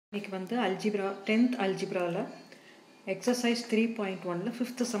இன்னைக்கு வந்து algebra 10th அல்ஜிப்ரால exercise 3.1ல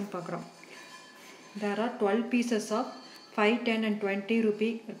 5th some பார்க்குறோம். There are 12 pieces of 5, 10 and 20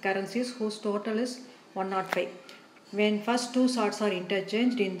 rupee currencies whose total is 105. When first two sorts are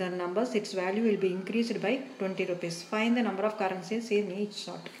interchanged in the numbers, its value will be increased by 20 rupees. Find the number of currencies in each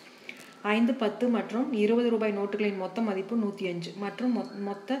sort. 5, 10 மற்றும் 20 ரூபாய் நோட்டுகளின் மொத்த மதிப்பு 105 மற்றும்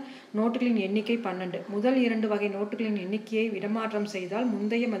மொத்த நோட்டுகளின் எண்ணிக்கை 12. முதல் இரண்டு வகை நோட்டுகளின் எண்ணிக்கையை இடமாற்றம் செய்தால்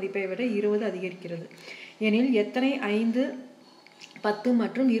முந்தைய மதிப்பை விட 20 அதிகரிக்கிறது. எனில் எத்தனை 5, 10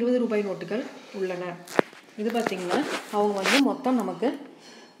 மற்றும் 20 ரூபாய் நோட்டுகள் உள்ளன? இது பார்த்திங்கன்னா அவங்க வந்து மொத்தம் நமக்கு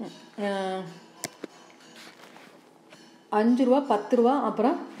 5 ரூபா, 10 ரூபா,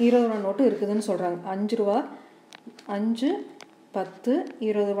 அப்புறம் 20 ரூபா நோட்டு இருக்குதுன்னு சொல்கிறாங்க. 5 ரூபா, 5, 10,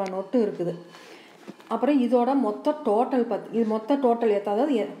 20 ரூபா நோட்டு இருக்குது. அப்புறம் இதோட மொத்த டோட்டல் இது மொத்த டோட்டல்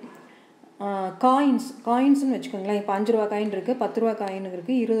அதாவது காயின்ஸ்னு வச்சுக்கோங்களேன். இப்போ 5 ரூபா காயின் இருக்குது, 10 ரூபா காயின்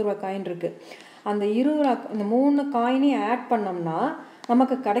இருக்குது, 20 ரூபா காயின் இருக்குது. அந்த 20 ரூபா இந்த 3 காயினையும் ஆட் பண்ணோம்னா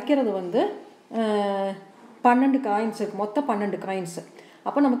நமக்கு கிடைக்கிறது வந்து 12 காயின்ஸ் இருக்குது. மொத்தம் 12 காயின்ஸு.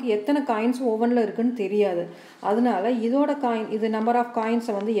 அப்போ நமக்கு எத்தனை காயின்ஸ் ஒவ்வொன்றில் இருக்குதுன்னு தெரியாது. அதனால இதோட காயின், இது நம்பர் ஆஃப்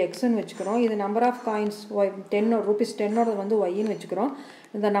காயின்ஸை வந்து எக்ஸ்ன்னு வச்சுக்கிறோம். இது நம்பர் ஆஃப் காயின்ஸ் ரூபீஸ் 10 வந்து ஒய்ன்னு வச்சுக்கிறோம்.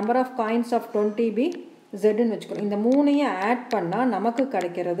 இந்த number of coins of 20 B ஜெட்டுன்னு வச்சுக்கிறோம். இந்த மூணையும் ஆட் பண்ணால் நமக்கு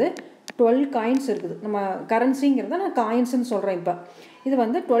கிடைக்கிறது 12 காயின்ஸ் இருக்குது. நம்ம கரன்சிங்கிறத நான் காயின்ஸ்ன்னு சொல்கிறேன். இப்போ இது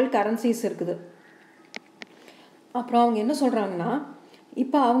வந்து 12 கரன்சிஸ் இருக்குது. அப்புறம் அவங்க என்ன சொல்கிறாங்கன்னா,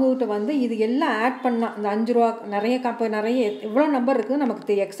 இப்போ அவங்ககிட்ட வந்து இது எல்லாம் ஆட் பண்ணால் இந்த 5 ரூபா நிறைய எவ்வளோ நம்பர் இருக்குது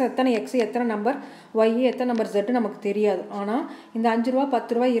நமக்கு எத்தனை எக்ஸ், எத்தனை நம்பர் ஒய், எத்தனை நம்பர் ஜெட்டு நமக்கு தெரியாது. ஆனால் இந்த 5 ரூபா,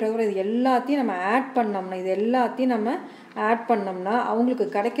 10 ரூபா, 20 ரூபா இது எல்லாத்தையும் நம்ம ஆட் பண்ணோம்னா அவங்களுக்கு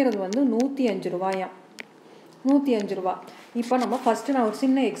கிடைக்கிறது வந்து 105 ரூபாயாம். 105 ரூபா. இப்போ நம்ம ஃபஸ்ட்டு நான் ஒரு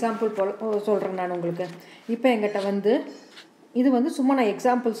சின்ன எக்ஸாம்பிள் போல் சொல்கிறேன் நான் உங்களுக்கு. இப்போ எங்கிட்ட வந்து இது வந்து சும்மா நான்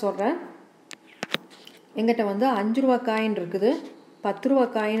எக்ஸாம்பிள் சொல்கிறேன். எங்கிட்ட வந்து 5 ரூபா காயின் இருக்குது, 10 ரூபா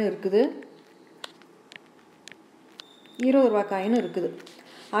காயின் இருக்குது, 20 ரூபா காயின் இருக்குது.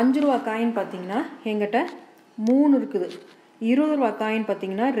 5 ரூபா காயின் பார்த்திங்கன்னா எங்கிட்ட 3 இருக்குது. 20 ரூபா காயின்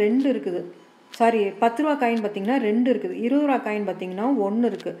பார்த்திங்கன்னா 2 இருக்குது. 10 ரூபா காயின் பார்த்திங்கன்னா 2 இருக்குது. 20 ரூபா காயின் பார்த்திங்கன்னா 1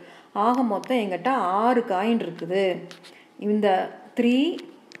 இருக்குது. ஆக மொத்தம் எங்கிட்ட 6 காயின் இருக்குது. இந்த 3,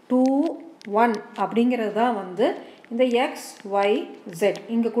 2, 1 அப்படிங்கிறது தான் வந்து இந்த XYZ,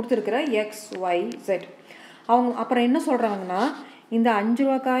 இங்கே கொடுத்துருக்குற XYZ. அவங்க அப்புறம் என்ன சொல்கிறாங்கன்னா, இந்த 5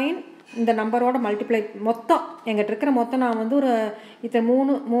 ரூபா காயின் இந்த நம்பரோட மல்டிப்ளை மொத்தம் எங்கிட்ட இருக்கிற மொத்தம் நான் வந்து ஒரு இத்தனை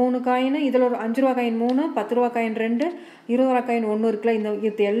 3 காயின், இதில் ஒரு 5 ரூபா காயின் 3, 10 ரூபா காயின் 2, 20 ரூபா காயின் 1 இருக்குல்ல,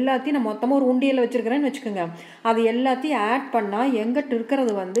 இது எல்லாத்தையும் நான் மொத்தமாக ஒரு உண்டியலில் வச்சுருக்கிறேன்னு வச்சுக்கோங்க. அது எல்லாத்தையும் ஆட் பண்ணால் எங்கிட்ட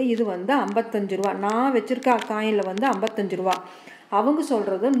இருக்கிறது வந்து இது வந்து 55 ரூபா. நான் வச்சுருக்க காயினில் வந்து 55 ரூபா. அவங்க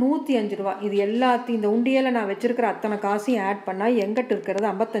சொல்கிறது 105 ரூபா. இது எல்லாத்தையும் இந்த உண்டியலில் நான் வச்சுருக்கிற அத்தனை காசையும் ஆட் பண்ணால் எங்கிட்ட இருக்கிறது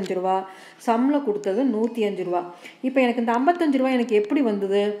 55 ரூபா. சம்மில் கொடுத்தது 105 ரூபா. இப்போ எனக்கு இந்த 55 ரூபா எனக்கு எப்படி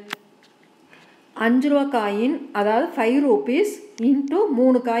வந்தது? 5 ரூபா காயின், அதாவது 5 ரூபீஸ் இன்ட்டு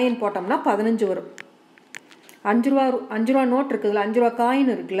 3 காயின் போட்டோம்னா 15 வரும். 5 ரூபா நோட் இருக்குதுல்ல, 5 ரூபா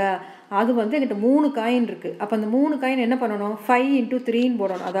காயின் இருக்குல்ல, அது வந்து எங்கிட்ட 3 காயின் இருக்குது. அப்போ அந்த 3 காயின் என்ன பண்ணணும்? 5 × 3ன்னு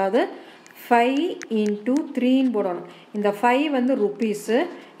போடணும். அதாவது 5 × 3ன்னு போடணும். இந்த 5 வந்து ருப்பீஸு,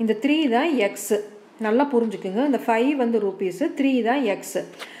 இந்த 3 தான் எக்ஸு. நல்லா புரிஞ்சுக்குங்க. இந்த 5 வந்து ருப்பீஸு, 3 தான் எக்ஸு.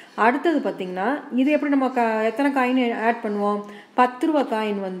 அடுத்தது பார்த்திங்கன்னா இது எப்படி நம்ம எத்தனை காயின் ஆட் பண்ணுவோம்? 10 ரூபா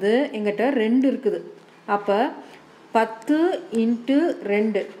காயின் வந்து எங்கிட்ட 2 இருக்குது. அப்போ 10 ×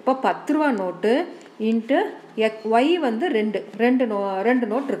 2, இப்போ 10 ரூபா நோட்டு இன்ட்டு ஒய் வந்து 2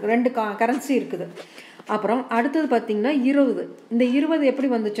 நோட் இருக்குது, 2 கரன்சி இருக்குது. அப்புறம் அடுத்தது பார்த்திங்கன்னா 20. இந்த 20 எப்படி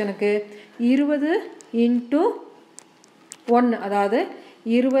வந்துச்சு எனக்கு? 20 × 1, அதாவது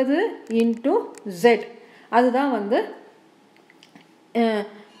 20 × Z. அதுதான் வந்து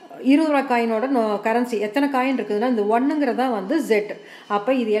 20 ரூபா காயினோட கரன்சி. எத்தனை காயின் இருக்குதுன்னா இந்த 1ங்கிறதா வந்து Z.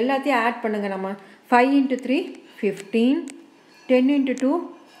 அப்போ இது எல்லாத்தையும் ஆட் பண்ணுங்கள் நம்ம. 5 × 3 15, 10 × 2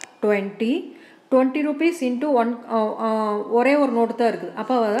 20, 20 rupees இன்ட்டு 1 ஒரே ஒரு நோட்டு தான் இருக்குது.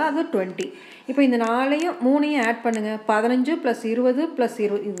 அப்போ அது 20. இப்போ இந்த 3ஐயும் ஆட் பண்ணுங்கள். 15 + 20 +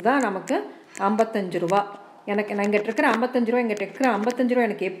 20, இதுதான் நமக்கு 55 ரூபா. எனக்கு நான் எங்கிட்ட இருக்கிற 55 ரூபா, எங்கிட்ட இருக்கிற 55 ரூபா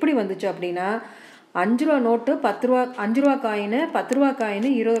எனக்கு எப்படி வந்துச்சு அப்படின்னா, 5 ரூபா நோட்டு, 10 ரூபா, 5 ரூபா காயின், 10 ரூபா காயின்,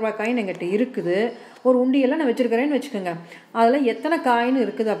 20 ரூபா காயின் எங்கிட்ட இருக்குது. ஒரு உண்டியெல்லாம் நான் வச்சுருக்கிறேன்னு வச்சுக்கோங்க. அதில் எத்தனை காயின்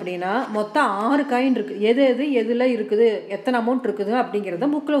இருக்குது அப்படின்னா மொத்தம் 6 காயின் இருக்குது. எதில் இருக்குது, எத்தனை அமௌண்ட் இருக்குது அப்படிங்கிறத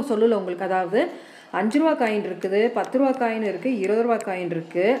புக்கில் சொல்லலை உங்களுக்கு. அதாவது 5 ரூபா காயின் இருக்குது, 10 ரூபா காயின் இருக்குது, 20 ரூபா காயின்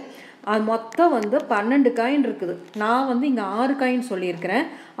இருக்குது. அது மொத்தம் வந்து 12 காயின் இருக்குது. நான் வந்து இங்கே 6 காயின் சொல்லியிருக்கிறேன்,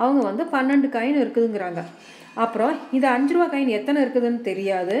 அவங்க வந்து 12 காயின் இருக்குதுங்கிறாங்க. அப்புறம் இது 5 ரூபா காயின் எத்தனை இருக்குதுன்னு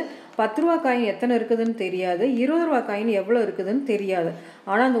தெரியாது. 10 ரூபா காயின் எத்தனை இருக்குதுன்னு தெரியாது, 20 ரூபா காயின் எவ்வளோ இருக்குதுன்னு தெரியாது.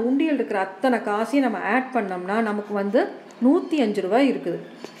 ஆனால் அந்த உண்டியல் இருக்கிற அத்தனை காசையும் நம்ம ஆட் பண்ணோம்னா நமக்கு வந்து 105 ரூபாய் இருக்குது.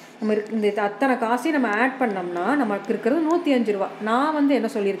 நம்ம இந்த அத்தனை காசையும் நம்ம ஆட் பண்ணோம்னா நமக்கு இருக்கிறது 105 ரூபா. நான் வந்து என்ன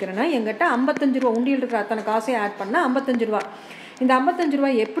சொல்லியிருக்கிறேன்னா, எங்கிட்ட 55 ரூபா உண்டியல் இருக்கிற அத்தனை காசையும் ஆட் பண்ணால் 55 ரூபா. இந்த 55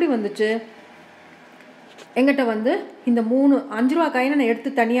 ரூபாய் எப்படி வந்துச்சு? எங்கிட்ட வந்து இந்த 5 ரூபா காயினை நான் எடுத்து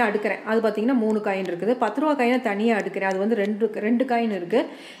தனியாக அடுக்கிறேன். அது பார்த்திங்கன்னா 3 காயின் இருக்குது. 10 ரூபா காயினை தனியாக அடுக்கிறேன். அது வந்து 2 காயின் இருக்குது.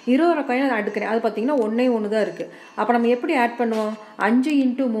 20 ரூபா காயினை நான் அடுக்கிறேன். அது பார்த்திங்கன்னா 1 தான் இருக்குது. அப்போ நம்ம எப்படி ஆட் பண்ணுவோம்? 5 ×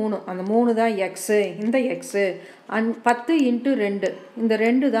 3, அந்த 3 தான் எக்ஸு, இந்த எக்ஸு. 10 × 2, இந்த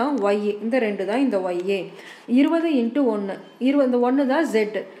 2 தான் ஒய்யு, இந்த 2 தான் இந்த ஒய்யு. 20 × 1, இந்த 1 தான்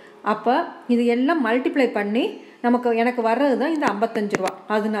ஜெட்டு. அப்போ இது எல்லாம் மல்டிப்ளை பண்ணி எனக்கு வர்றது தான் இந்த 55 ரூபா.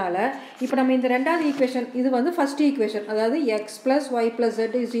 அதனால இப்போ நம்ம இந்த ரெண்டாவது ஈக்குவேஷன், இது வந்து ஃபஸ்ட் ஈக்குவேஷன், அதாவது X plus Y plus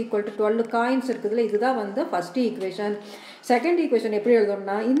jet is equal to 12 coins இருக்குதுல்ல, இதுதான் வந்து ஃபஸ்ட் ஈக்குவேஷன். செகண்ட் ஈக்குவேஷன் எப்படி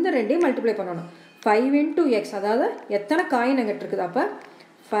எழுதணும்னா, இந்த ரெண்டையும் மல்டிப்ளை பண்ணணும். 5 × x, அதாவது எத்தனை காயின் எங்கிட்ட இருக்குது, அப்போ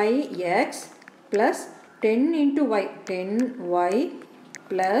 5x plus 10 × y, 10y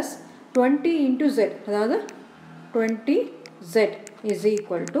plus 20 × z, அதாவது 20z இஸ்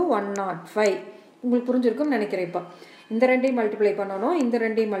ஈக்குவல் டு 105. உங்களுக்கு புரிஞ்சிருக்கும்னு நினைக்கிறேன். இப்போ இந்த ரெண்டையும் மல்டிப்ளை பண்ணணும், இந்த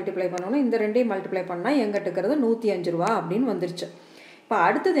ரெண்டையும் மல்டிப்ளை பண்ணணும், இந்த ரெண்டையும் மல்டிப்ளை பண்ணால் எங்கிட்ட இருக்கிறது 105 ரூபா அப்படின்னு வந்துருச்சு. இப்போ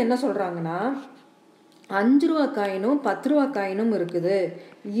அடுத்தது என்ன சொல்கிறாங்கன்னா, 5 ரூபா காயினும் 10 ரூபா காயினும் இருக்குது.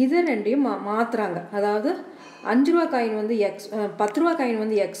 இது ரெண்டையும் மாற்றுறாங்க. அதாவது 5 ரூபா காயின் வந்து எக்ஸ், 10 ரூபா காயின்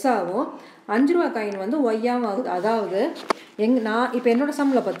வந்து எக்ஸாகவும் 5 ரூபா காயின் வந்து ஒய்யாகவும் ஆகுது. அதாவது நான் இப்போ என்னோடய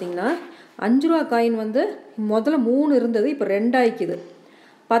சம்மில் பார்த்தீங்கன்னா 5 ரூபா காயின் வந்து முதல்ல 3 இருந்தது, இப்போ 2 ஆயிக்குது.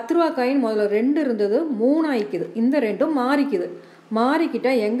 10 ரூபா காயின் முதல்ல 2 இருந்தது, 3 ஆயிக்குது. இந்த ரெண்டும் மாறிக்குது.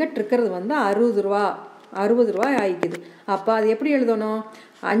 மாறிக்கிட்டால் எங்கிட்ட இருக்கிறது வந்து 60 ரூபா ஆயிக்குது. அப்போ அது எப்படி எழுதணும்?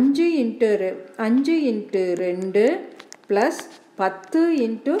 5 × 2 ப்ளஸ் 10 ×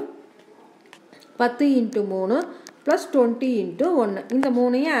 3 ப்ளஸ் 20 × 1, இந்த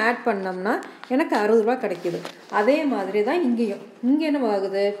 3ஐயும் ஆட் பண்ணோம்னா எனக்கு 60 ரூபா கிடைக்கிது. அதே மாதிரி தான் இங்கேயும். இங்கே என்ன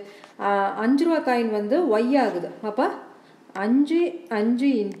ஆகுது? 5 ரூபா காயின் வந்து ஒய் ஆகுது. அப்போ 5 ×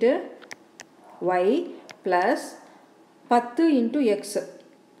 y plus 10 × x,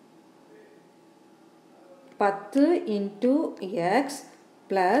 10 × x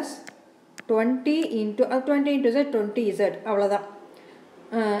plus 20 × z, 20z, அவ்வளோதான்.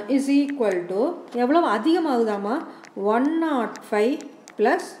 இஸ் ஈக்குவல் டு எவ்வளோ அதிகமாகுதாமா? 105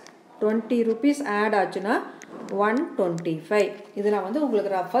 ப்ளஸ் 20 ருபீஸ் ஆட் ஆச்சுன்னா 125. இது நான் வந்து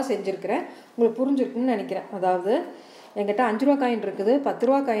உங்களுக்கு ரஃபாக செஞ்சுருக்கிறேன், உங்களுக்கு புரிஞ்சிருக்குன்னு நினைக்கிறேன். அதாவது எங்கிட்ட 5 ரூபா காயின் இருக்குது, 10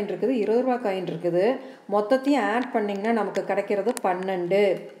 ரூபா காயின் இருக்குது, 20 ரூபா காயின் இருக்குது. மொத்தத்தையும் ஆட் பண்ணிங்கன்னா நமக்கு கிடைக்கிறது 12.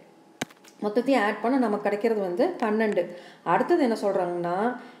 மொத்தத்தையும் ஆட் பண்ண நமக்கு கிடைக்கிறது வந்து 12. அடுத்தது என்ன சொல்கிறாங்கன்னா,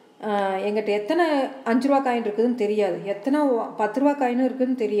 எங்கிட்ட எத்தனை 5 ரூபா காயின் இருக்குதுன்னு தெரியாது, எத்தனை 10 ரூபா காயினும்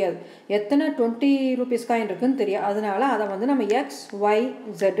இருக்குதுன்னு தெரியாது, எத்தனை 20 ருபீஸ் காயின் இருக்குதுன்னு தெரியாது. அதனால் அதை வந்து நம்ம எக்ஸ் ஒய்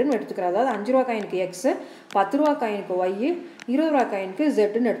ஜெட்டுன்னு எடுத்துக்கிறோம். அதாவது 5 ரூபா காயினுக்கு எக்ஸு, 10 ரூபா காயினுக்கு ஒய்யு, 20 ரூபா காயினுக்கு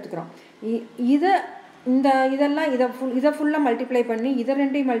ஜெட்டுன்னு எடுத்துக்கிறோம். இதை ஃபுல்லாக மல்டிப்ளை பண்ணி, இதை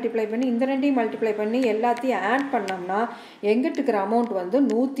ரெண்டையும் மல்டிப்ளை பண்ணி, இந்த ரெண்டையும் மல்டிப்ளை பண்ணி எல்லாத்தையும் ஆட் பண்ணோம்னா எங்கிட்ட இருக்கிற அமௌண்ட் வந்து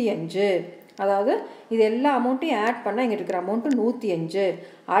 105. அதாவது இது எல்லா அமௌண்ட்டையும் ஆட் பண்ணால் எங்கிட்ட இருக்கிற அமௌண்ட்டு 105.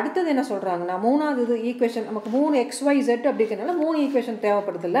 அடுத்தது என்ன சொல்கிறாங்கன்னா, மூணாவது ஈக்குவேஷன் நமக்கு 3 XYZ அப்படி இருக்கிறதுனால 3 ஈக்குவேஷன்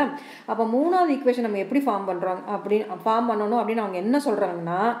தேவைப்படுதில்ல. அப்போ மூணாவது ஈக்குவேஷன் நம்ம எப்படி ஃபார்ம் பண்ணணும் அப்படின்னு அவங்க என்ன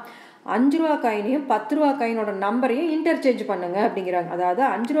சொல்கிறாங்கன்னா, 5 ரூபா காயினையும் 10 ரூபா காயினோட நம்பரையும் இன்டர்சேஞ்ச் பண்ணுங்க அப்படிங்கிறாங்க. அதாவது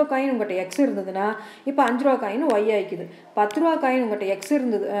 5 ரூபா காயின் உங்கள்கிட்ட எக்ஸ் இருந்ததுன்னா இப்போ 5 ரூபா காயின் ஒய் ஆயிக்குது. 10 ரூபா காயின் உங்கள்கிட்ட எக்ஸ்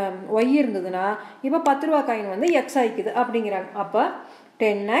இருந்தது ஒய் இருந்ததுன்னா இப்போ 10 ரூபா காயின் வந்து எக்ஸ் ஆயிக்குது அப்படிங்கிறாங்க. அப்போ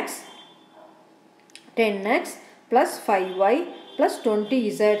 10x plus 5y plus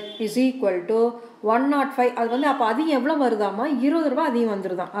 20z is equal to 105. அது வந்து அப்போ அதிகம் எவ்வளோ வருதாமா? 20 ரூபா அதிகம்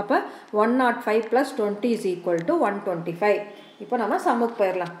வந்துருதான். அப்போ 105 ப்ளஸ் 20 இஸ் ஈக்குவல் டு 125. இப்போ நம்ம சம்முக்கு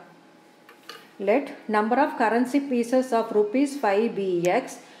போயிடலாம். Let number of currency pieces of rupees 5 be x.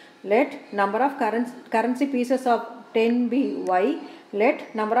 Let number of currency pieces of 10 be y. Let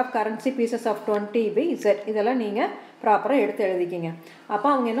number of currency pieces of 20 be z. இதெல்லாம் நீங்கள் ப்ராப்பராக எடுத்து எழுதிக்கிங்க. அப்போ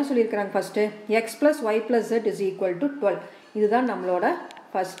அவங்க என்ன சொல்லியிருக்கிறாங்க? First x plus Y plus z is equal to 12. இதுதான் நம்மளோட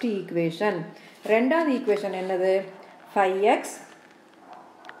ஃபஸ்ட்டு ஈக்குவேஷன். ரெண்டாவது ஈக்குவேஷன் என்னது? 5x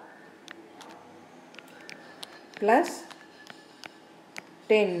plus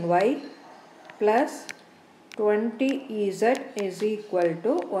 10y plus 20z is equal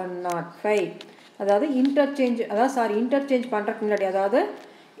to 105. அதாவது இன்டர்சேஞ்ச் பண்ணுறதுக்கு முன்னாடி, அதாவது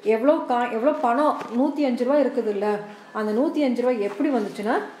எவ்வளோ பணம் 105 ரூபா இருக்குது இல்லை, அந்த 105 ரூபா எப்படி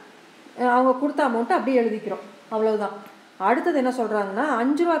வந்துச்சுன்னா அவங்க கொடுத்த அமௌண்ட்டை அப்படியே எழுதிக்கிறோம், அவ்வளோதான். அடுத்தது என்ன சொல்கிறாங்கன்னா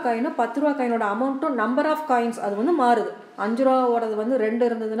 5 ரூபா காயினும் 10 ரூபா காயினோட அமௌண்ட்டும் நம்பர் ஆஃப் காயின்ஸ் அது வந்து மாறுது. 5 ரூபாவோடது வந்து 2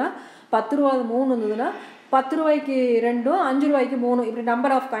 இருந்ததுன்னா 10 ரூபா 3 இருந்ததுன்னா 10 ரூபாய்க்கு 2 5 ரூபாய்க்கு 3 இப்படி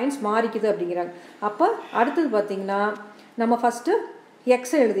நம்பர் ஆஃப் காயின்ஸ் மாறிக்குது அப்படிங்கிறாங்க. அப்போ அடுத்தது பார்த்திங்கன்னா நம்ம ஃபஸ்ட்டு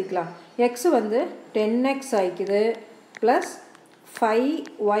எக்ஸை எழுதிக்கலாம். எக்ஸு வந்து 10x ஆயிக்குது plus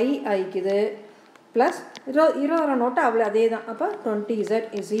 5y ஆயிக்குது plus 20 note அவ்வளோ அதே தான். அப்போ 20z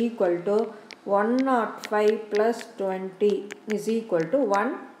is equal to 105 plus 20 is equal to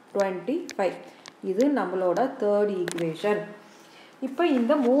 125. இது நம்மளோட தேர்ட் ஈக்குவேஷன். இப்போ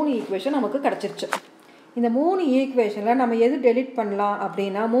இந்த 3 ஈக்குவேஷன் நமக்கு கிடச்சிருச்சு. இந்த 3 ஈக்குவேஷனில் நம்ம எது டெலிட் பண்ணலாம்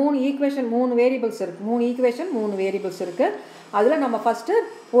அப்படின்னா 3 ஈக்குவேஷன் 3 வேரியபிள்ஸ் இருக்குது. 3 ஈக்குவேஷன் 3 வேரியபிள்ஸ் இருக்குது. அதில் நம்ம ஃபஸ்ட்டு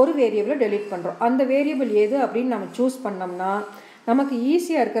ஒரு வேரியபிளை டெலிட் பண்ணுறோம். அந்த வேரியபிள் எது அப்படின்னு நம்ம சூஸ் பண்ணோம்னா நமக்கு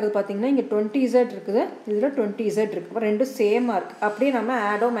ஈஸியாக இருக்கிறது பார்த்திங்கன்னா இங்கே 20z இருக்குது, இதில் 20z இருக்குது. அப்போ ரெண்டும் சேமாக இருக்குது. அப்படியே நம்ம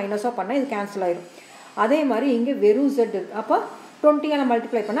ஆடோ மைனஸோ பண்ணால் இது கேன்சல் ஆயிடும். அதே மாதிரி இங்கே வெறும் z இருக்குது. அப்போ 20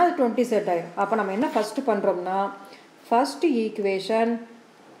 மல்டிப்ளை பண்ணால் அது 20z ஆயிடும். அப்போ நம்ம என்ன ஃபஸ்ட்டு பண்ணுறோம்னா ஃபஸ்ட்டு ஈக்குவேஷன்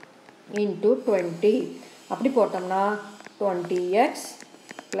இன்ட்டு 20 அப்படி போட்டோம்னா 20x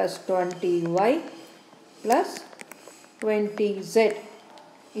plus 20y plus 20z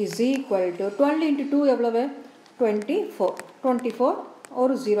is equal to 12 into 2 எவ்வளவு 24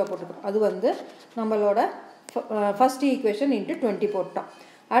 ஒரு 0 போட்டுக்கிறோம். அது வந்து நம்மளோட ஃபஸ்ட் ஈக்குவேஷன் இன்ட்டு 20 போட்டோம்.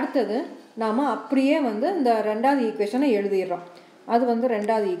 அடுத்தது நாம் அப்படியே வந்து இந்த ரெண்டாவது ஈக்குவேஷனை எழுதிடுறோம். அது வந்து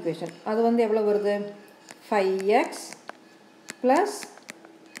ரெண்டாவது ஈக்குவேஷன் அது வந்து எவ்வளோ வருது 5x plus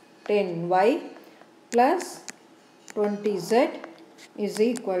 10y plus 20z is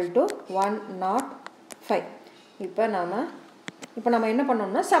equal to 105. இப்போ நம்ம என்ன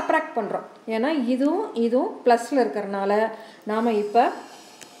பண்ணோம்னா சப்ராக்ட் பண்ணுறோம். ஏன்னா இதுவும் ப்ளஸில் இருக்கிறனால நாம் இப்போ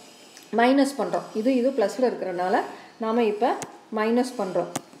மைனஸ் பண்ணுறோம். இது ப்ளஸில் இருக்கிறனால நாம் இப்போ மைனஸ்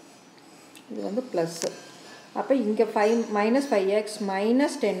பண்ணுறோம். இது வந்து ப்ளஸ்ஸு. அப்போ இங்கே minus 5x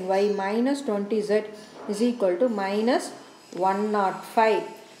minus 10y minus 20z is equal to minus 105.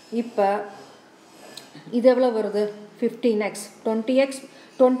 இப்போ இது எவ்வளோ வருது 15x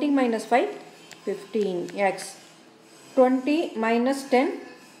 20 minus 5 15x 20 minus 10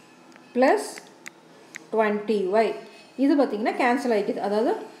 plus 20y இது பார்த்திங்கன்னா கேன்சல் ஆகிக்குது.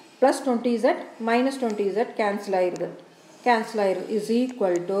 அதாவது plus 20z minus 20z cancel ஆகிடுது இஸ்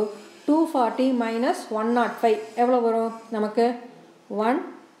ஈக்குவல் டு 240 மைனஸ் 105 எவ்வளோ வரும் நமக்கு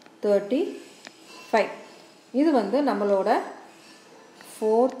 135. இது வந்து நம்மளோட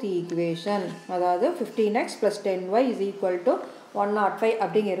ஃபோர்த் ஈக்குவேஷன். அதாவது 15x plus 10y is equal to 105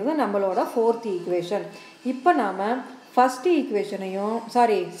 அப்படிங்கிறது நம்மளோட ஃபோர்த் ஈக்குவேஷன். இப்போ நாம் ஃபஸ்ட் ஈக்குவேஷனையும்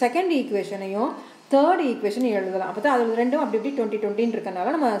செகண்ட் ஈக்குவேஷனையும் தேர்ட் ஈக்குவேஷனையும் எழுதலாம். அப்போ தான் அதில் ரெண்டும் அப்படி 20 இருக்கனால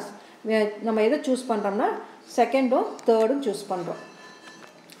நம்ம எதை சூஸ் பண்ணுறோம்னா செகண்டும் தேர்டும் சூஸ் பண்ணுறோம்.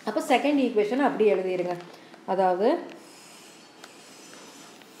 அப்போ செகண்ட் ஈக்குவேஷனை அப்படி எழுதிடுங்க. அதாவது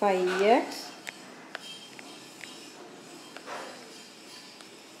 5x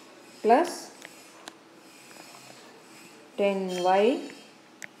plus 10y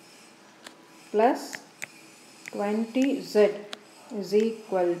plus 20z is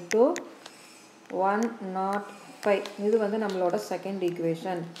equal to 105. இது வந்து நம்மளோட செகண்ட்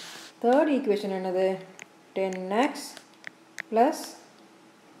ஈக்குவேஷன். தேர்ட் ஈக்குவேஷன் என்னது 10x ப்ளஸ்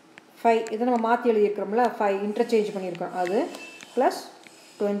 5 இதை நம்ம மாற்றி எழுதியிருக்கிறோம்ல 5 இன்டர்சேஞ்ச் பண்ணியிருக்கோம். அது plus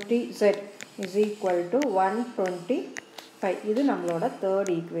 20z is equal to 125. இது நம்மளோட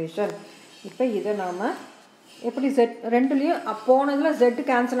தேர்ட் ஈக்குவேஷன். இப்போ இதை நாம் எப்படி ரெண்டுலேயும் போனதில் ஜெட்டு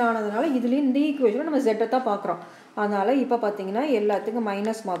கேன்சல் ஆனதுனால இதுலேயும் இந்த ஈக்குவேஷனில் நம்ம ஜெட்டை தான் பார்க்குறோம். அதனால் இப்போ பார்த்திங்கன்னா எல்லாத்துக்கும்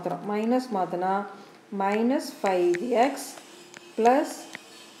மைனஸ் மாற்றுறோம். மைனஸ் மாற்றினா மைனஸ் 5x ப்ளஸ்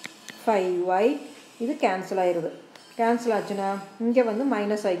 5y இது கேன்சல் ஆயிடுது. கேன்சல் ஆச்சுன்னா இங்கே வந்து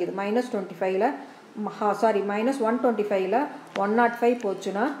மைனஸ் ஆகிக்குது. மைனஸ் 25ல் மைனஸ் 125ல் 105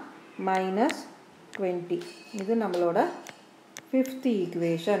 போச்சுன்னா மைனஸ் 20. இது நம்மளோட ஃபிஃப்த்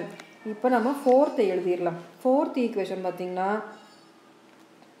ஈக்குவேஷன். இப்போ நம்ம ஃபோர்த்தை எழுதிடலாம். ஃபோர்த் ஈக்குவேஷன் பார்த்திங்கன்னா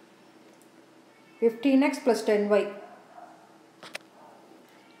 15x plus 10y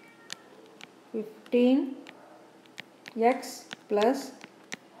 15x plus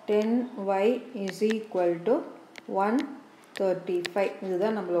 10y is equal to 135.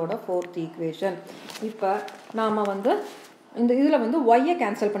 இதுதான் நம்மளோட ஃபோர்த் ஈக்குவேஷன். இப்போ நாம் வந்து இந்த இதில் வந்து ஒய்யை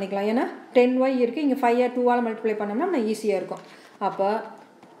கேன்சல் பண்ணிக்கலாம். ஏன்னா 10y இருக்குது, இங்கே 5 2ஆல் மல்டிப்ளை பண்ணோம்னா நம்ம ஈஸியாக இருக்கும். அப்போ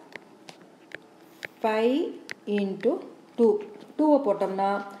 5 இன்ட்டு 2வை போட்டோம்னா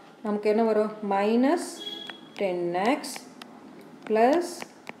நமக்கு என்ன வரும் minus 10x plus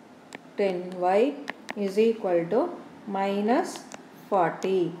 10y is equal to minus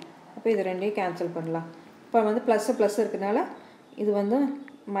 40. அப்போ இது ரெண்டையும் கேன்சல் பண்ணலாம். இப்போ வந்து ப்ளஸ் இருக்கிறதுனால இது வந்து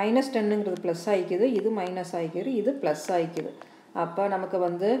மைனஸ் டென்னுங்கிறது ப்ளஸ் ஆகிக்குது, இது மைனஸ் ஆகிக்குது, இது ப்ளஸ் ஆகிக்குது. அப்போ நமக்கு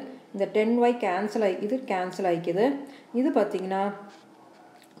வந்து இந்த 10y கேன்சல் ஆகி இது கேன்சல் ஆகிக்குது. இது பார்த்திங்கன்னா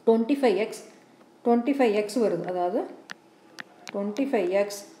 25x வருது. அதாவது 25x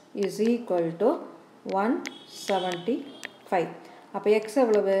is equal to 175. அப்போ x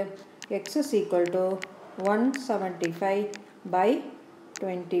எவ்வளவு? x is equal to 175 by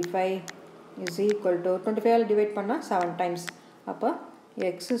 25 is equal to 25 divide பண்ணால் 7 times. அப்போ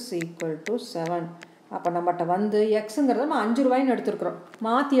x is equal to 7. அப்போ நம்மகிட்ட வந்து எக்ஸுங்கிறத நம்ம 5 ரூபாய்ன்னு எடுத்துருக்குறோம்.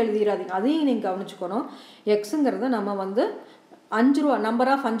 மாற்றி எழுதிடாதீங்க, அதையும் நீங்கள் கவனிச்சுக்கணும். எக்ஸுங்கிறத நம்ம வந்து 5 ரூபா நம்பர்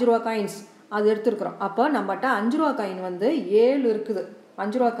ஆஃப் 5 ரூபா காயின்ஸ் அது எடுத்துருக்குறோம். அப்போ நம்மகிட்ட 5 ரூபா காயின் வந்து 7 இருக்குது.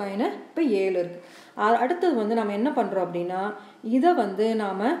 5 ரூபா காயின் இப்போ 7 இருக்குது. அடுத்தது வந்து நம்ம என்ன பண்ணுறோம் அப்படின்னா, இதை வந்து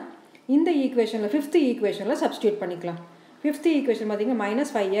நாம் இந்த ஈக்குவேஷனில் 5th ஈக்குவேஷனில் சப்ஸ்டியூட் பண்ணிக்கலாம். 5th ஈக்குவேஷன் பார்த்திங்கன்னா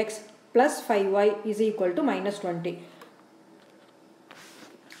 -5x + 5y is equal to -20.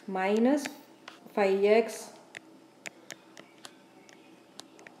 -5x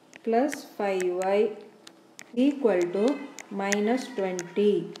 + 5y equal to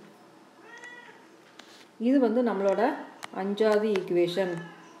 -20. இது வந்து நம்மளோட 5வது ஈக்குவேஷன்.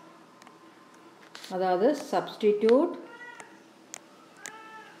 அதாவது சப்ஸ்டிடியூட்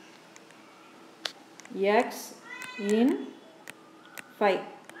x in 5.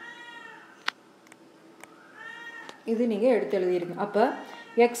 இது நீங்கள் எடுத்து எழுதிருங்க. அப்போ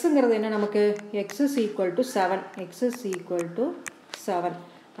எக்ஸுங்கிறது என்ன நமக்கு? x is equal to 7. x is equal to 7.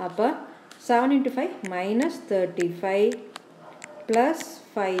 அப்போ 7 into 5 -35 plus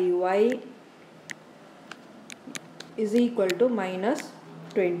 5y is equal to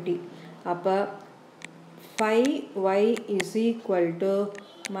 -20. அப்போ 5y is equal to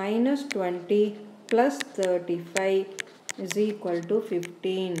 -20 plus 35 is equal to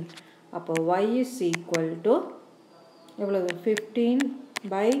 15. அப்போ y is equal to எவ்வளவு? 15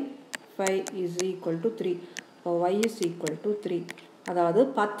 by 5 is equal to 3. அப்போ y is equal to 3. அதாவது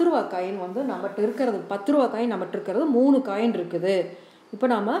 10 ரூபா coin வந்து நம்மகிட்ட இருக்கிறது 10 ரூபா காயின் நம்மகிட்ட இருக்கிறது 3 காயின் இருக்குது. இப்போ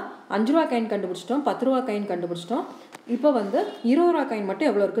நாம் 5 ரூபா காயின் கண்டுபிடிச்சிட்டோம், 10 ரூபா காயின் கண்டுபிடிச்சிட்டோம். இப்போ வந்து 20 ரூபா காயின் மட்டும்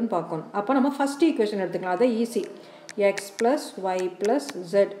எவ்வளோ இருக்குன்னு பார்க்கணும். அப்போ நம்ம ஃபஸ்ட் ஈக்குவேஷன் எடுத்துக்கலாம். அதை easy. x + y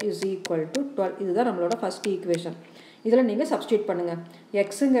 + z is equal to 12. இதுதான் நம்மளோட ஃபஸ்ட் ஈக்குவேஷன். இதில் நீங்கள் சப்ஸ்டியூட் பண்ணுங்கள்.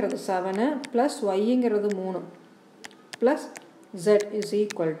 எக்ஸுங்கிறது 7 + yங்கிறது 3 + z is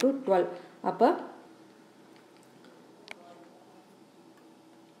equal to 12. அப்போ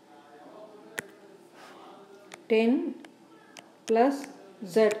 10 plus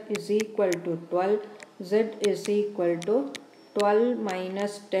z is equal to 12. Z is equal to 12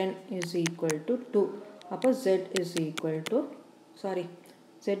 minus 10 is equal to 2. அப்போ z is equal to z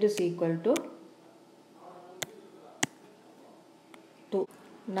is equal to 2.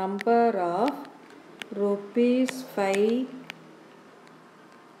 Number of rupees 5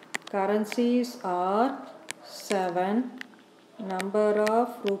 currencies are 7. Number of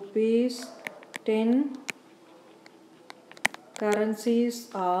rupees 10 currencies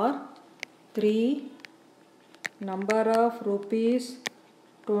are 3. Number of rupees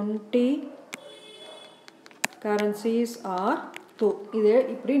 20 currencies are 2. இது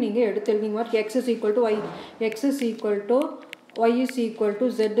இப்படி நீங்கள் எடுத்து எழுதிங்க. x is equal to y, x is equal to y is equal to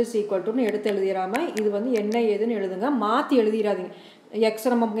z is equal to எடுத்து எழுதிடாமல் இது வந்து என்ன ஏதுன்னு எழுதுங்க. மாற்றி எழுதிடாதீங்க. எக்ஸ்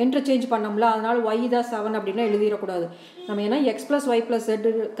நம்ம இன்டர்சேஞ்ச் பண்ணோம்ல, அதனால் y தான் 7 அப்படின்னா எழுதிடக்கூடாது. நம்ம ஏன்னா x + y + z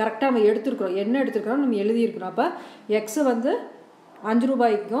கரெக்டாக நம்ம எடுத்துருக்குறோம். என்ன எடுத்துருக்கிறோம் நம்ம எழுதியிருக்கிறோம். அப்போ எக்ஸ் வந்து 5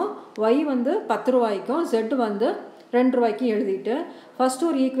 ரூபாய்க்கும் y வந்து 10 ரூபாய்க்கும் z வந்து 2 ரூபாய்க்கும் எழுதிட்டு ஃபஸ்ட்டு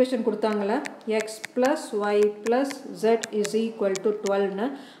ஒரு equation கொடுத்தாங்களே x + y + z is equal to 12ன்னு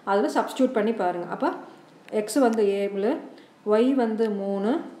அதில் சப்ஸ்டியூட் பண்ணி பாருங்கள். அப்போ x வந்து 7, y வந்து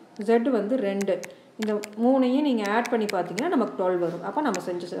 3, z வந்து 2. இந்த 3ஐயும் நீங்கள் ஆட் பண்ணி பார்த்தீங்கன்னா நமக்கு 12 வரும். அப்போ நம்ம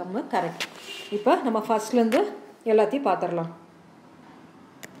செஞ்சு கரெக்ட். இப்போ நம்ம ஃபஸ்ட்லேருந்து எல்லாத்தையும் பார்த்துடலாம்.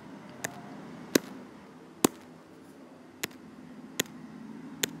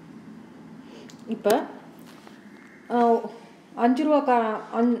 இப்போ 5 ரூபா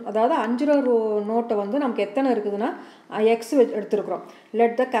அதாவது 5 ரூபா நோட்டை வந்து நமக்கு எத்தனை இருக்குதுன்னா எக்ஸ் எடுத்துருக்குறோம்.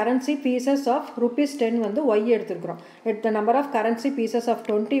 Let the currency pieces of ₹10 வந்து ஒய் எடுத்துருக்குறோம். Let the number of currency pieces of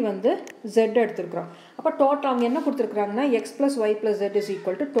 20 வந்து ஜெட் எடுத்துருக்குறோம். அப்போ டோட்டல் அவங்க என்ன கொடுத்துருக்குறாங்கன்னா x + y + z is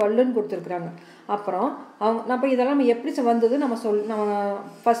equal to 12ன்னு கொடுத்துருக்குறாங்க. அப்புறம் நம்ம இதெல்லாம் நம்ம எப்படி வந்தது நம்ம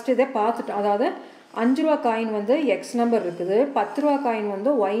ஃபஸ்ட் இதே பார்த்துட்டோம். அதாவது 5 ரூபா காயின் வந்து எக்ஸ் நம்பர் இருக்குது, 10 ரூபா காயின் வந்து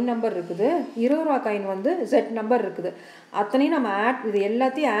ஒய் நம்பர் இருக்குது, 20 ரூபா காயின் வந்து ஜெட் நம்பர் இருக்குது. அத்தனையும் நம்ம இது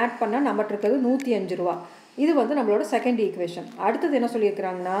எல்லாத்தையும் ஆட் பண்ணால் நம்மகிட்ட இருக்கிறது 105 ரூபா. இது வந்து நம்மளோட செகண்ட் ஈக்குவேஷன். அடுத்தது என்ன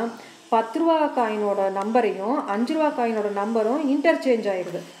சொல்லியிருக்கிறாங்கன்னா 10 ரூபா காயினோட நம்பரையும் 5 ரூபா காயினோட நம்பரும் இன்டர்சேஞ்ச்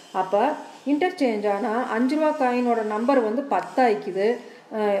ஆகிடுது. அப்போ இன்டர்சேஞ்ச் ஆனால் 5 ரூபா காயினோட நம்பர் வந்து 10 ஆகிக்குது,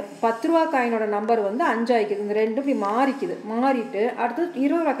 10 ரூபா காயினோட நம்பர் வந்து 5 ஆகிக்குது. இந்த ரெண்டும் இப்படி மாறிட்டு அடுத்து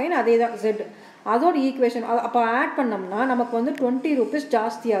 20 ரூபா காயின் அதே தான் Z. அதோட ஈக்குவேஷன் அப்போ ஆட் பண்ணோம்னா நமக்கு வந்து 20 rupees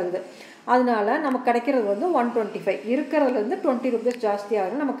ஜாஸ்தி ஆகுது. அதனால நமக்கு கிடைக்கிறது வந்து 125. இருக்கிறதுலேருந்து 20 rupees ஜாஸ்தி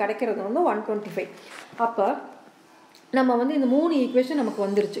ஆகுது, நமக்கு கிடைக்கிறது வந்து 125. அப்போ நம்ம வந்து இந்த 3 ஈக்குவேஷன் நமக்கு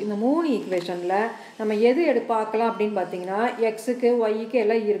வந்துருச்சு. இந்த 3 ஈக்குவேஷனில் நம்ம எது பார்க்கலாம் அப்படின்னு பார்த்தீங்கன்னா எக்ஸுக்கு ஒய்க்கு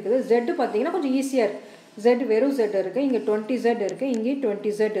எல்லாம் இருக்குது. Z பார்த்தீங்கன்னா கொஞ்சம் ஈஸியாக இருக்குது. Z வெறும் Z இருக்குது, இங்கே 20Z இருக்குது, இங்கேயும்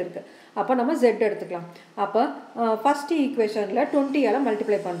 20Z இருக்குது. அப்போ நம்ம Z எடுத்துக்கலாம். அப்போ ஃபஸ்ட்டு ஈக்குவேஷனில் 20ஆல்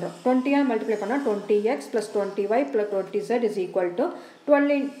மல்டிப்ளை பண்ணுறோம். 20ஆல் மல்டிப்ளை பண்ணால் 20x + 20y + 20z = 12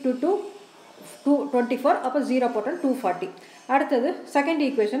 × 2 24. அப்போ 0 போட்டோம் 240. அடுத்தது செகண்ட்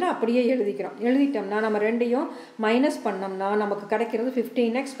ஈக்குவேஷனை அப்படியே எழுதிட்டோம்னா நம்ம ரெண்டையும் மைனஸ் பண்ணோம்னா நமக்கு கிடைக்கிறது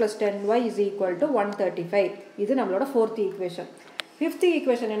 15x + 10y = 135. இது நம்மளோட ஃபோர்த் ஈக்குவேஷன். ஃபிஃப்த்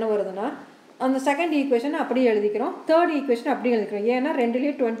ஈக்குவேஷன் என்ன வருதுன்னா அந்த செகண்ட் ஈக்குவேஷனை அப்படியே எழுதிக்கிறோம், தேர்ட் ஈக்குவேஷன் அப்படியே எழுதிக்கிறோம். ஏன்னா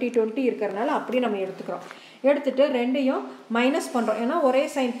ரெண்டுலேயும் 20 இருக்கிறனால அப்படியே நம்ம எடுத்துட்டு ரெண்டையும் மைனஸ் பண்ணுறோம். ஏன்னா ஒரே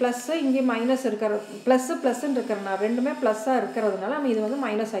சைன் ப்ளஸ்ஸு இங்கே மைனஸ் ++ன்னு இருக்கிறனால ரெண்டுமே ப்ளஸ்ஸாக இருக்கிறதுனால நம்ம இது வந்து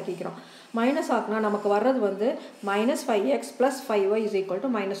மைனஸ் ஆக்கிக்கிறோம். மைனஸ் ஆக்குனா நமக்கு வர்றது வந்து -5x + 5y =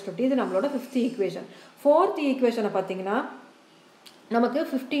 -20. இது நம்மளோட ஃபிஃப்த் ஈக்குவேஷன். ஃபோர்த் ஈக்குவேஷனை பார்த்தீங்கன்னா நமக்கு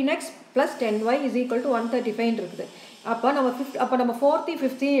 15x + 10y = 135 இருக்குது. அப்போ நம்ம ஃபோர்த்தையும்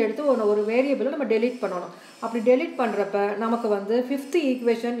ஃபிஃப்த்தையும் எடுத்து ஒரு வேரியபிளை நம்ம டெலீட் பண்ணணும். அப்படி டெலீட் பண்ணுறப்ப நமக்கு வந்து ஃபிஃப்த்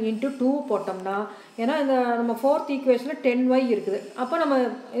ஈக்குவேஷன் × 2 போட்டோம்னா, ஏன்னா இந்த நம்ம ஃபோர்த் ஈக்குவேஷனில் 10y இருக்குது. அப்போ நம்ம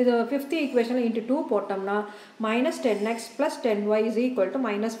இது ஃபிஃப்த் ஈக்குவேஷனில் × 2 போட்டோம்னா -10x + 10y =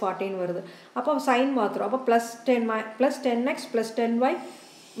 -14 வருது. அப்போ சைன் மாத்திரம். அப்போ +10x + 10y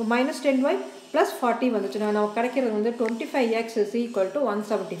 -10y + 40 வந்துச்சுன்னா நமக்கு கிடைக்கிறது வந்து 25x =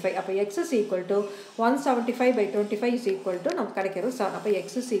 175. அப்போ x = 175/25 நமக்கு கிடைக்கிறது 7. அப்போ x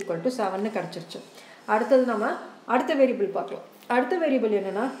 = 7 கிடச்சிருச்சு. அடுத்தது நம்ம அடுத்த வேரியபிள் பார்க்கலாம். அடுத்த வேரியபிள்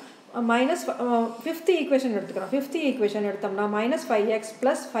என்னென்னா ஃபிஃப்த் ஈக்குவேஷன் எடுத்துக்கிறோம். ஃபிஃப்த் ஈக்குவேஷன் எடுத்தோம்னா -5x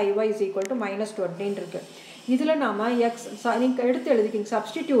 + 5y = -20 இருக்குது. இதில் நாம் நீங்கள் எடுத்து எழுதிக்கிங்க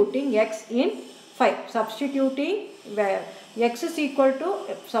substituting x in 5. substituting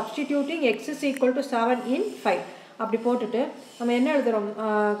x = 7 in 5 அப்படி போட்டுட்டு நம்ம என்ன எழுதுகிறோம்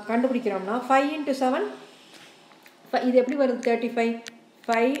கண்டுபிடிக்கிறோம்னா 5 × 7 இது எப்படி வருது 35.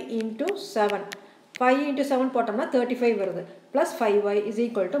 5 × 7 5 × 7 போட்டோம்னா 35 வருது. + 5y =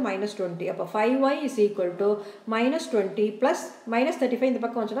 -20. அப்போ 5y = -20 + -35 இந்த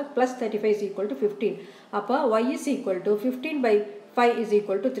பக்கம் வந்துச்சுன்னா +35 = 15. அப்போ y = 15/5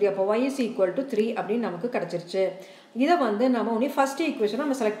 = 3. அப்போ y = 3 அப்படின்னு நமக்கு கிடச்சிருச்சு. இதை வந்து நம்ம ஒன்று ஃபஸ்ட் ஈக்குவேஷன்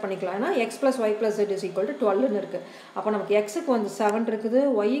நம்ம செலக்ட் பண்ணிக்கலாம். ஏன்னா x + y + z = 12ன்னு இருக்குது. அப்போ நமக்கு எக்ஸுக்கு வந்து 7 இருக்குது,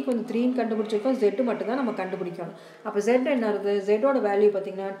 ஒய்க்கு வந்து 3ன்னு கண்டுபிடிச்சிருக்கோம், z மட்டும்தான் நம்ம கண்டுபிடிக்கணும். அப்போ z என்ன இருக்குது, z-ஓட வேல்யூ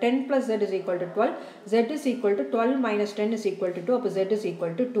பார்த்தீங்கன்னா 10 + z = 12, z = 12 - 10 = 2. அப்போ z =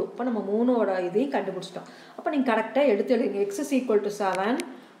 2. அப்போ நம்ம 3ஓட இதையும் கண்டுபிடிச்சிட்டோம். அப்போ நீங்கள் கரெக்டாக எடுத்து எழுதுங்க. x = 7,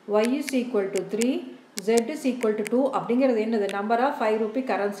 y = 3, z = 2. அப்படிங்கிறது என்னது, number of 5 rupee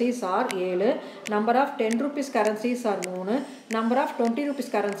currencies are 7, number of 10 rupees currencies are 3, number of 20 rupees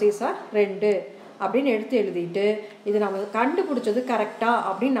currencies are 2 அப்படின்னு எடுத்து எழுதிட்டு இது நம்ம கண்டுபிடிச்சது கரெக்டா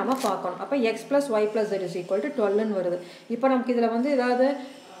அப்படின்னு நம்ம பார்க்கணும். அப்போ x + y + z = 12ன்னு வருது. இப்போ நமக்கு இதில் வந்து ஏதாவது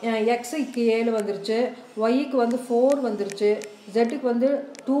எக்ஸுக்கு 7 வந்துருச்சு, ஒய்க்கு வந்து 4 வந்துருச்சு, ஜெட்டுக்கு வந்து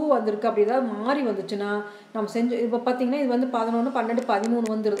 2 வந்திருக்கு, அப்படி ஏதாவது மாறி வந்துச்சுன்னா நம்ம இப்போ பார்த்தீங்கன்னா இது வந்து 11, 12, 13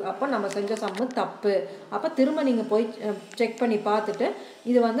 வந்துருது. அப்போ நம்ம செஞ்ச சம்மு தப்பு. அப்போ திரும்ப நீங்கள் போய் செக் பண்ணி பார்த்துட்டு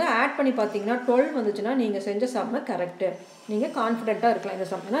இது வந்து ஆட் பண்ணி பார்த்தீங்கன்னா 12 வந்துச்சுன்னா நீங்கள் செஞ்ச சம்மு கரெக்டு. நீங்கள் கான்ஃபிடென்ட்டாக இருக்கலாம் இந்த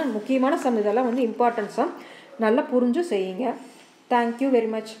சம். ஏன்னா முக்கியமான சம் இதெல்லாம் வந்து இம்பார்ட்டன்ட் சம், நல்லா புரிஞ்சு செய்யுங்க. Thank you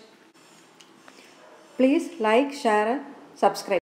very much. Please like, share and subscribe.